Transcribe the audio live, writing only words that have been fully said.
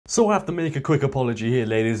So I have to make a quick apology here,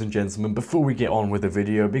 ladies and gentlemen, before we get on with the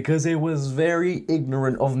video, because it was very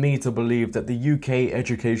ignorant of me to believe that the UK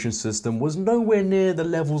education system was nowhere near the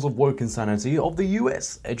levels of woke insanity of the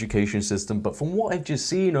US education system. But from what I've just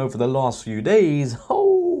seen over the last few days,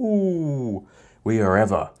 oh, we are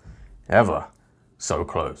ever so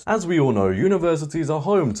close. As we all know, universities are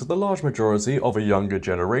home to the large majority of a younger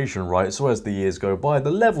generation, right? So as the years go by,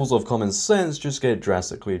 the levels of common sense just get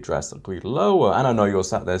drastically lower. And I know you're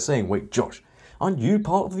sat there saying, wait, Josh, aren't you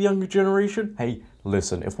part of the younger generation? Hey,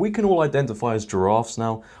 listen, if we can all identify as giraffes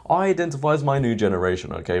now, I identify as my new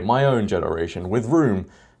generation, okay? My own generation, with room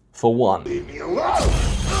for one. Leave me alone!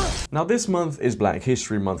 Now this month is Black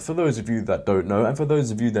History Month. For those of you that don't know, and for those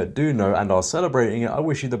of you that do know and are celebrating it, I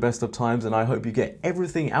wish you the best of times and I hope you get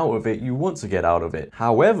everything out of it you want to get out of it.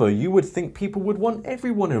 However, you would think people would want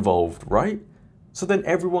everyone involved, right? So then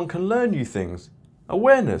everyone can learn new things.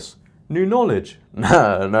 Awareness, new knowledge.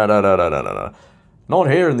 No. Not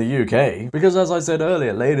here in the UK. Because as I said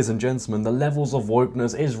earlier, ladies and gentlemen, the levels of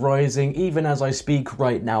wokeness is rising. Even as I speak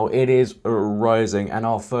right now, it is rising. And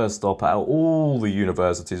our first stop out of all the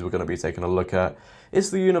universities we're going to be taking a look at is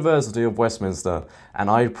the University of Westminster. And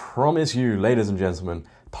I promise you, ladies and gentlemen,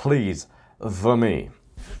 please, for me,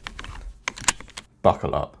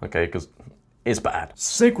 buckle up, okay? Because it's bad.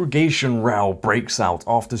 Segregation row breaks out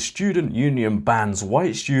after student union bans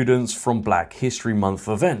white students from Black History Month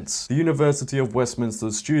events. The University of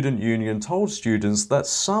Westminster Student Union told students that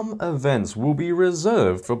some events will be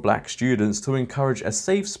reserved for black students to encourage a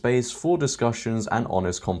safe space for discussions and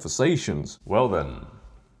honest conversations. Well then,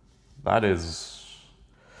 that is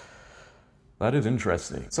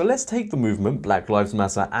interesting. So let's take the movement Black Lives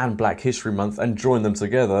Matter and Black History Month and join them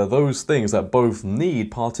together. Those things that both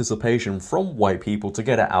need participation from white people to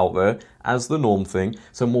get it out there as the norm thing,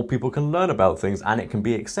 so more people can learn about things and it can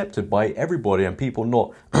be accepted by everybody and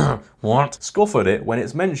people not scoff at it when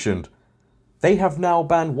it's mentioned. They have now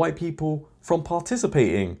banned white people from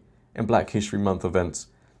participating in Black History Month events.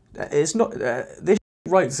 It's not this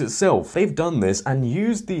writes itself. They've done this and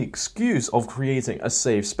used the excuse of creating a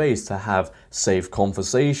safe space to have safe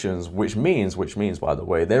conversations, which means, by the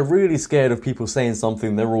way, they're really scared of people saying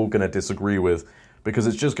something they're all going to disagree with, because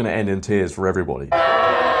it's just going to end in tears for everybody.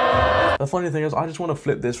 The funny thing is, I just want to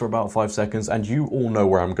flip this for about 5 seconds and you all know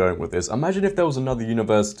where I'm going with this. Imagine if there was another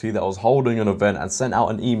university that was holding an event and sent out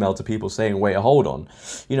an email to people saying, wait, hold on.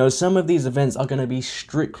 You know, some of these events are going to be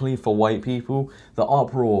strictly for white people. The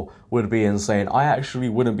uproar would be insane. I actually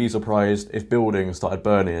wouldn't be surprised if buildings started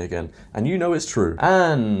burning again. And you know it's true.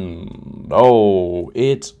 And no,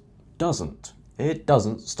 it doesn't. It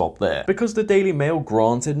doesn't stop there. Because the Daily Mail,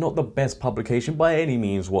 granted not the best publication by any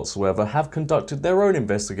means whatsoever, have conducted their own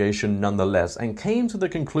investigation nonetheless and came to the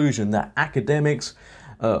conclusion that academics,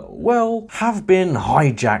 have been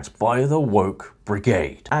hijacked by the woke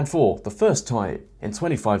brigade. And for the first time in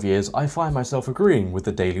 25 years, I find myself agreeing with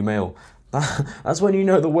the Daily Mail. That's when you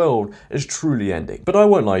know the world is truly ending. But I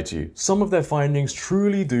won't lie to you, some of their findings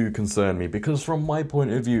truly do concern me, because from my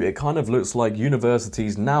point of view, it kind of looks like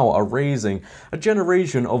universities now are raising a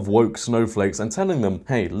generation of woke snowflakes and telling them,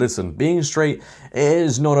 hey, listen, being straight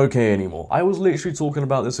is not okay anymore. I was literally talking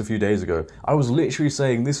about this a few days ago. I was literally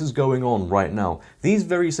saying this is going on right now. These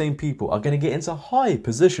very same people are going to get into high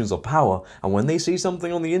positions of power, and when they see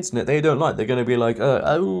something on the internet they don't like, they're going to be like,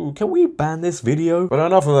 oh, can we ban this video? But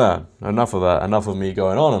enough of that. Enough of me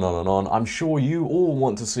going on and on and on. I'm sure you all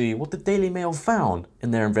want to see what the Daily Mail found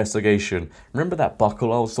in their investigation. Remember that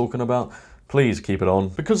buckle I was talking about? Please keep it on.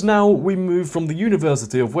 Because now we move from the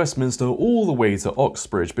University of Westminster all the way to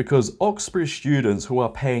Oxbridge, because Oxbridge students who are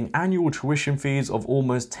paying annual tuition fees of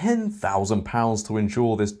almost £10,000 to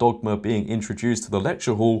ensure this dogma being introduced to the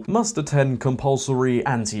lecture hall must attend compulsory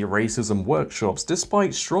anti-racism workshops,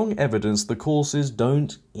 despite strong evidence the courses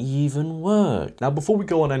don't even work. Now, before we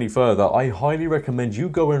go on any further, I highly recommend you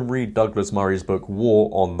go and read Douglas Murray's book War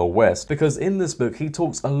on the West, because in this book he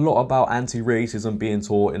talks a lot about anti-racism being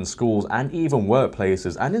taught in schools and even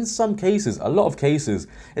workplaces, and in some cases, a lot of cases,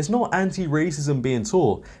 it's not anti-racism being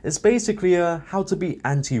taught, it's basically how to be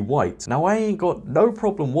anti-white. Now, I ain't got no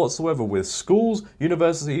problem whatsoever with schools,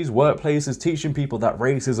 universities, workplaces teaching people that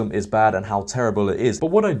racism is bad and how terrible it is, but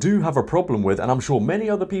what I do have a problem with, and I'm sure many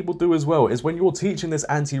other people do as well, is when you're teaching this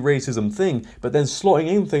anti-racism thing, but then slotting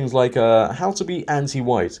in things like how to be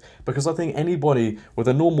anti-white, because I think anybody with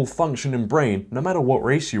a normal functioning brain, no matter what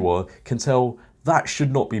race you are, can tell that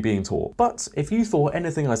should not be being taught. But if you thought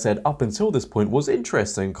anything I said up until this point was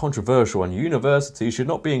interesting, controversial, and universities should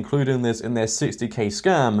not be including this in their 60k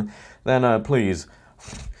scam, then please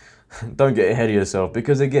Don't get ahead of yourself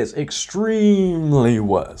because it gets extremely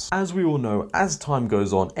worse. As we all know, as time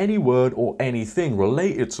goes on, any word or anything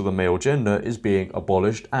related to the male gender is being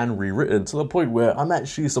abolished and rewritten to the point where I'm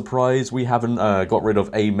actually surprised we haven't got rid of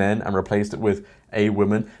a men and replaced it with a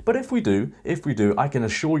women. But if we do, I can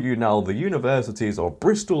assure you now the universities of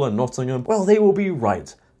Bristol and Nottingham, well, they will be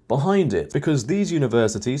right behind it, because these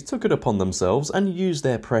universities took it upon themselves and used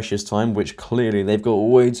their precious time, which clearly they've got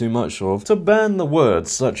way too much of, to ban the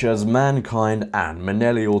words such as mankind and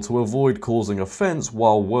millennial to avoid causing offence,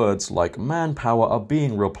 while words like manpower are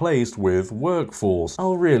being replaced with workforce.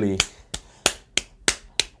 Oh really?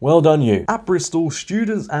 Well done you. At Bristol,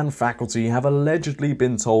 students and faculty have allegedly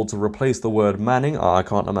been told to replace the word manning, I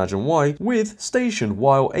can't imagine why, with station,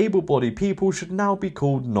 while able-bodied people should now be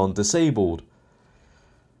called non-disabled.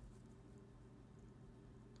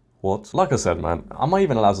 What? Like I said, man, am I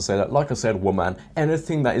even allowed to say that? Like I said, woman,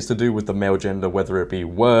 anything that is to do with the male gender, whether it be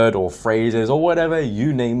word or phrases or whatever,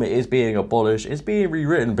 you name it, is being abolished, it's being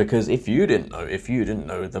rewritten, because if you didn't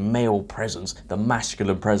know, the male presence, the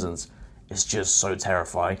masculine presence, it's just so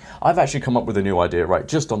terrifying. I've actually come up with a new idea, right,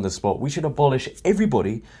 just on the spot. We should abolish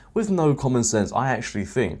everybody with no common sense. I actually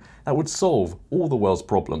think that would solve all the world's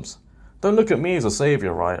problems. Don't look at me as a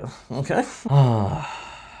savior, right? Okay?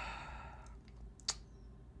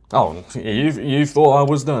 Oh, you thought I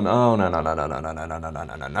was done? Oh,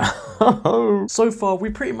 no. So far, we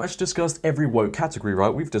pretty much discussed every woke category,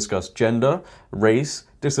 right? We've discussed gender, race,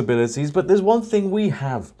 disabilities, but there's one thing we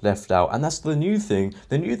have left out, and that's the new thing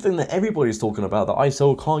that everybody's talking about that I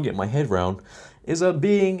still can't get my head around, is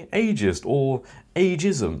being ageist or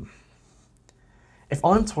ageism. If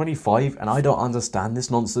I'm 25 and I don't understand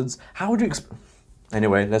this nonsense, how would you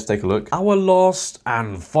Anyway, let's take a look. Our last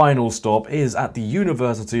and final stop is at the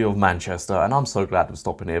University of Manchester, and I'm so glad I'm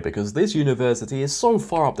stopping here because this university is so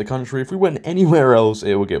far up the country. If we went anywhere else,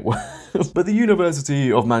 it would get worse. But the University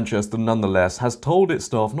of Manchester, nonetheless, has told its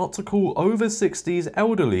staff not to call over 60s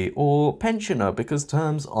elderly or pensioner because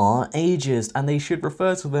terms are ageist, and they should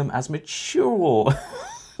refer to them as mature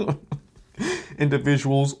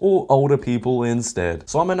individuals or older people instead.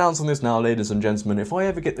 So I'm announcing this now, ladies and gentlemen. If I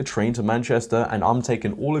ever get the train to Manchester and I'm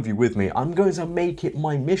taking all of you with me, I'm going to make it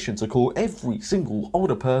my mission to call every single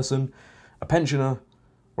older person a pensioner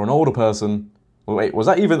or an older person. Well, wait, was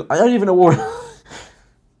that even? I don't even know what.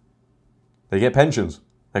 They get pensions.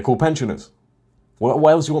 They're called pensioners. What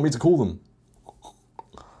else do you want me to call them?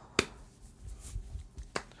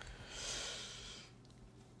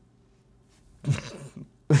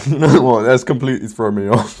 You know what, that's completely thrown me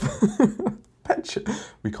off. Pension.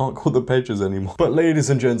 We can't call them pensions anymore. But ladies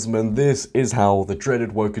and gentlemen, this is how the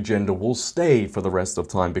dreaded woke agenda will stay for the rest of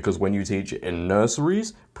time, because when you teach in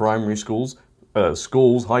nurseries, primary schools,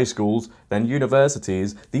 high schools, then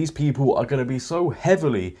universities, these people are going to be so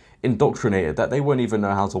heavily indoctrinated that they won't even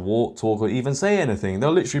know how to walk, talk, or even say anything.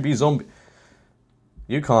 They'll literally be zombie.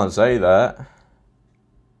 You can't say that.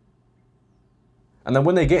 And then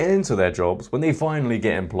when they get into their jobs, when they finally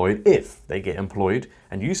get employed, if they get employed,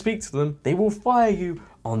 and you speak to them, they will fire you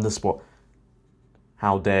on the spot.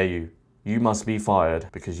 How dare you? You must be fired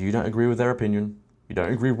because you don't agree with their opinion, you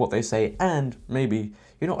don't agree with what they say, and maybe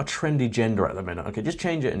you're not a trendy gender at the minute. Okay, just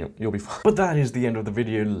change it and you'll be fine. But that is the end of the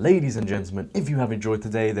video, ladies and gentlemen. If you have enjoyed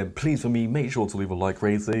today, then please for me, make sure to leave a like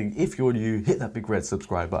rating. If you're new, hit that big red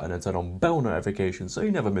subscribe button and turn on bell notifications so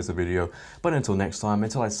you never miss a video. But until next time,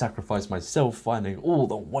 until I sacrifice myself finding all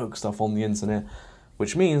the woke stuff on the internet,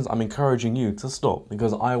 which means I'm encouraging you to stop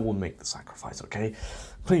because I will make the sacrifice, okay?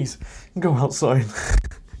 Please, go outside.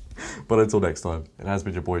 But until next time, it has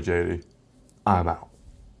been your boy JD. I'm out.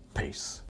 Peace.